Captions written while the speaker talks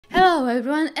Hello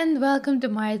everyone and welcome to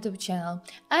my YouTube channel.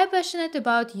 I'm passionate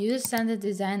about user-centered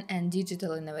design and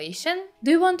digital innovation.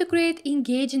 Do you want to create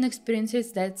engaging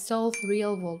experiences that solve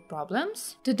real-world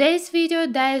problems? Today's video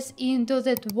dives into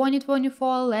the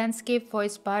 2024 landscape for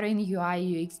aspiring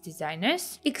UI/UX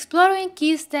designers, exploring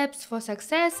key steps for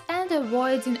success and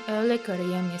avoiding early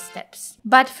career missteps.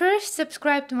 But first,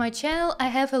 subscribe to my channel, I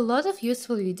have a lot of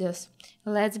useful videos.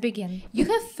 Let's begin. You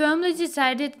have firmly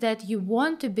decided that you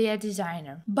want to be a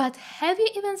designer, but have you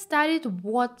even studied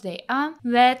what they are?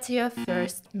 That's your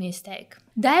first mistake.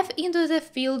 Dive into the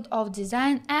field of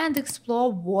design and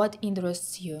explore what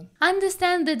interests you.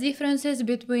 Understand the differences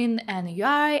between an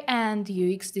UI and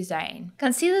UX design.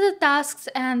 Consider the tasks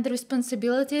and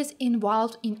responsibilities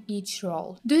involved in each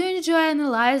role. Do you enjoy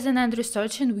analyzing and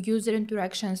researching user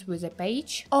interactions with a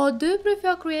page? Or do you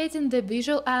prefer creating the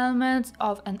visual elements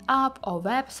of an app or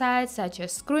website such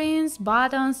as screens,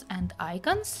 buttons, and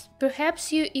icons?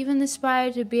 Perhaps you even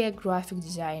aspire to be a graphic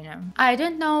designer. I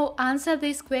don't know, answer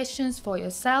these questions for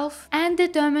yourself and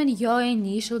determine your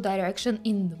initial direction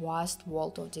in the vast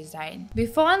world of design.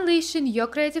 Before unleashing your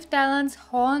creative talents,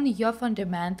 hone your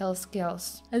fundamental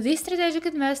skills. This strategic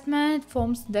investment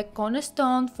forms the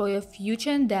cornerstone for your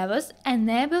future endeavors,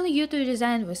 enabling you to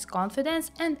design with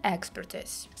confidence and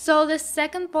expertise. So the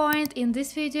second point in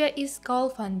this video is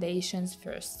called foundations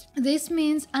first. This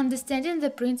means understanding the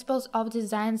principles of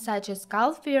design such as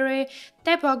color theory,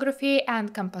 typography,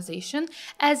 and composition,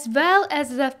 as well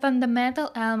as the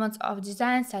fundamental elements of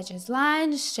design such as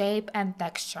line, shape, and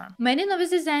texture. Many novice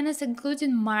designers,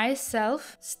 including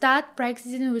myself, start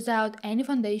practicing without any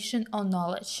foundation or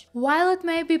knowledge. While it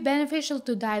may be beneficial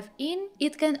to dive in,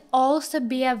 it can also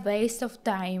be a waste of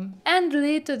time and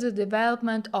lead to the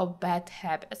development of bad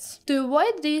habits. To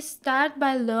avoid this, start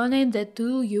by learning the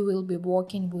tool you will be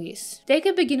working with. Take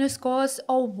a beginner's course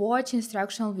or watch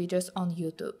instructional videos on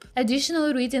YouTube. Additionally,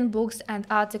 reading books and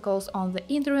articles on the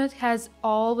internet has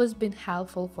always been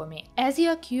helpful for me. As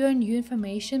you acquire new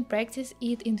information, practice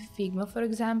it in Figma, for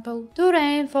example, to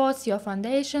reinforce your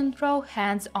foundation through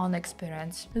hands-on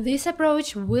experience. This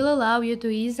approach will allow you to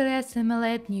easily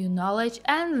assimilate new knowledge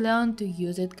and learn to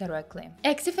use it correctly.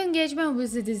 Active engagement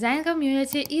with the design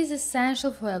community is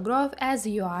essential for your growth as a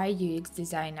UI/UX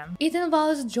designer. It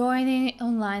involves joining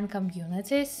online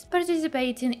communities,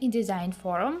 participating in design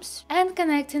forums, and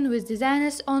connecting with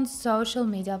designers on social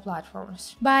media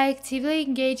platforms. By actively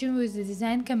engaging with the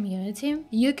design community,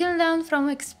 you can learn from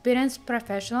experienced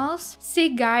professionals,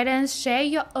 seek guidance, share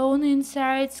your own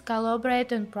insights,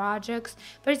 collaborate on projects,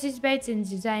 participate in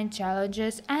design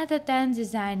challenges, and attend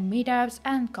design meetups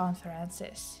and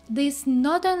conferences. This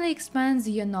not only expands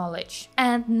your knowledge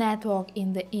and network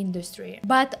in the industry,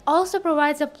 but also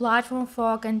provides a platform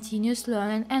for continuous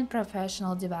learning and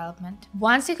professional development.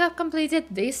 Once you have completed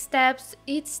these steps,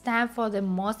 it's time for the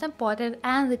most important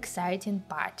and exciting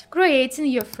part: creating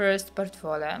your first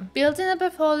portfolio. Building a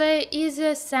portfolio is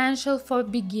essential for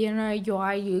beginner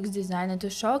UI/UX designer to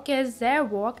showcase their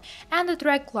work and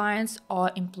attract clients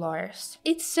or employers.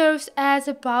 It serves as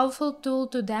a powerful tool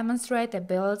to demonstrate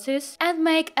abilities and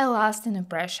make a lasting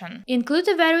impression. Include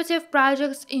a variety of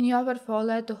projects in your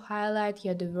portfolio to highlight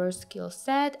your diverse skill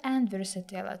set and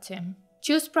versatility.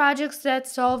 Choose projects that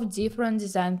solve different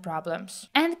design problems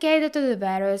and cater to the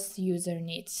various user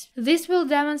needs. This will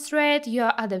demonstrate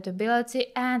your adaptability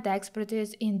and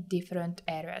expertise in different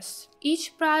areas.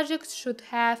 Each project should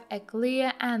have a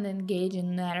clear and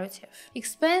engaging narrative.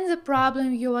 Explain the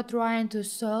problem you are trying to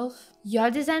solve, your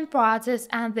design process,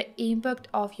 and the impact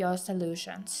of your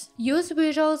solutions. Use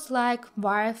visuals like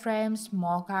wireframes,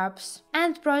 mockups,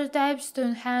 and prototypes to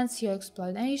enhance your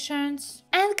explanations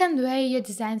and convey your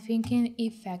design thinking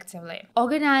effectively.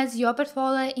 Organize your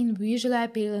portfolio in visually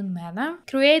appealing manner.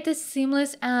 Create a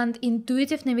seamless and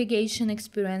intuitive navigation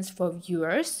experience for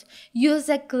viewers. Use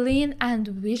a clean and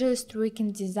visually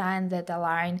striking design that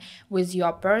align with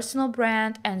your personal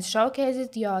brand and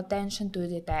showcases your attention to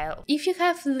detail. If you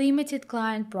have limited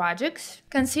client projects,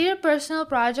 consider personal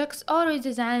projects or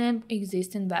redesigning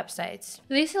existing websites.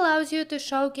 This allows you to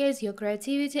showcase your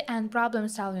creativity and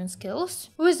problem-solving skills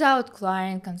without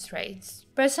client constraints.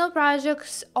 Personal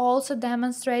projects also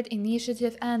demonstrate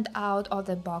initiative and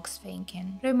out-of-the-box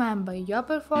thinking. Remember, your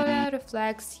portfolio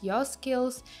reflects your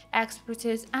skills,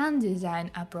 expertise, and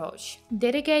design approach.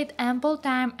 Dedicate ample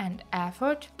time and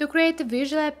effort to create a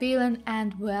visually appealing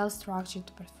and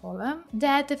well-structured portfolio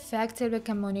that effectively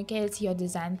communicates your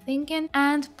design thinking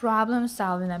and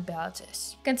problem-solving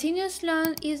abilities. Continuous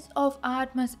learning is of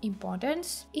utmost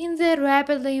importance in the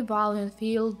rapidly evolving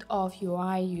field of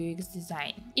UI/UX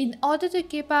design. In order to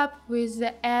keep up with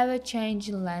the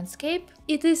ever-changing landscape,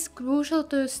 it is crucial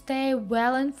to stay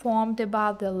well informed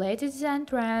about the latest design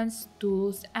trends,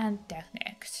 tools, and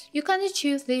techniques. You can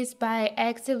achieve this by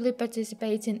actively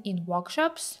participating in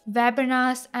workshops,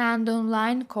 webinars, and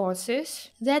online courses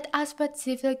that are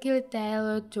specifically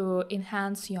tailored to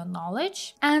enhance your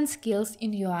knowledge and skills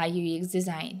in UI/UX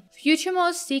design.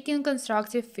 Furthermore, seeking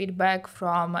constructive feedback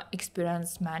from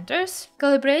experienced mentors,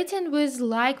 collaborating with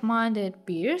like-minded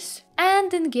peers,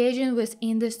 and engaging with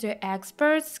industry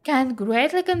experts can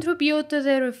greatly contribute to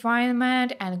the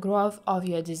refinement and growth of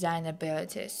your design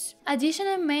abilities.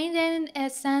 Additionally, maintaining a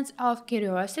sense of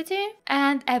curiosity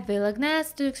and a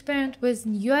willingness to experiment with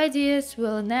new ideas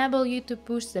will enable you to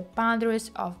push the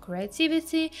boundaries of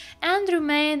creativity and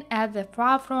remain at the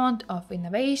forefront of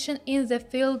innovation in the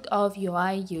field of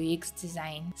UI/UX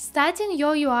design. Starting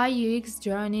your UI/UX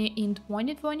journey in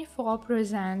 2024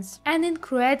 presents an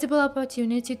incredible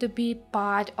opportunity to be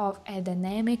part of a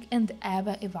dynamic and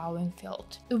ever-evolving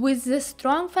field. With the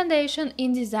strong foundation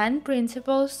in design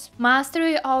principles,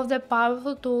 mastery of the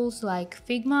powerful tools like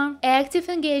Figma, active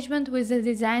engagement with the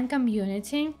design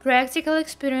community, practical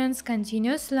experience,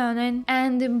 continuous learning,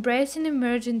 and embracing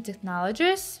emerging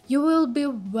technologies, you will be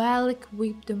well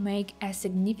equipped to make a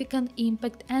significant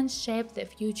impact and shape the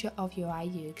future of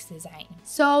UI/UX design.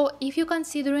 So, if you're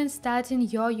considering starting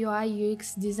your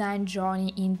UI/UX design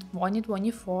journey in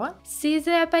 2024, seize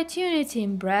the opportunity,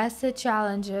 embrace the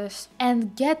challenges,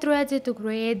 and get ready to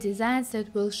create designs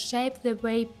that will shape the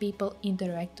way people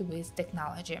interact with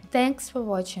technology. Thanks for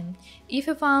watching. If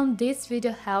you found this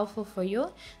video helpful for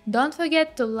you, don't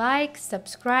forget to like,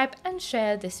 subscribe, and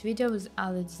share this video with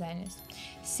other designers.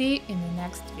 See you in the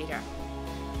next video.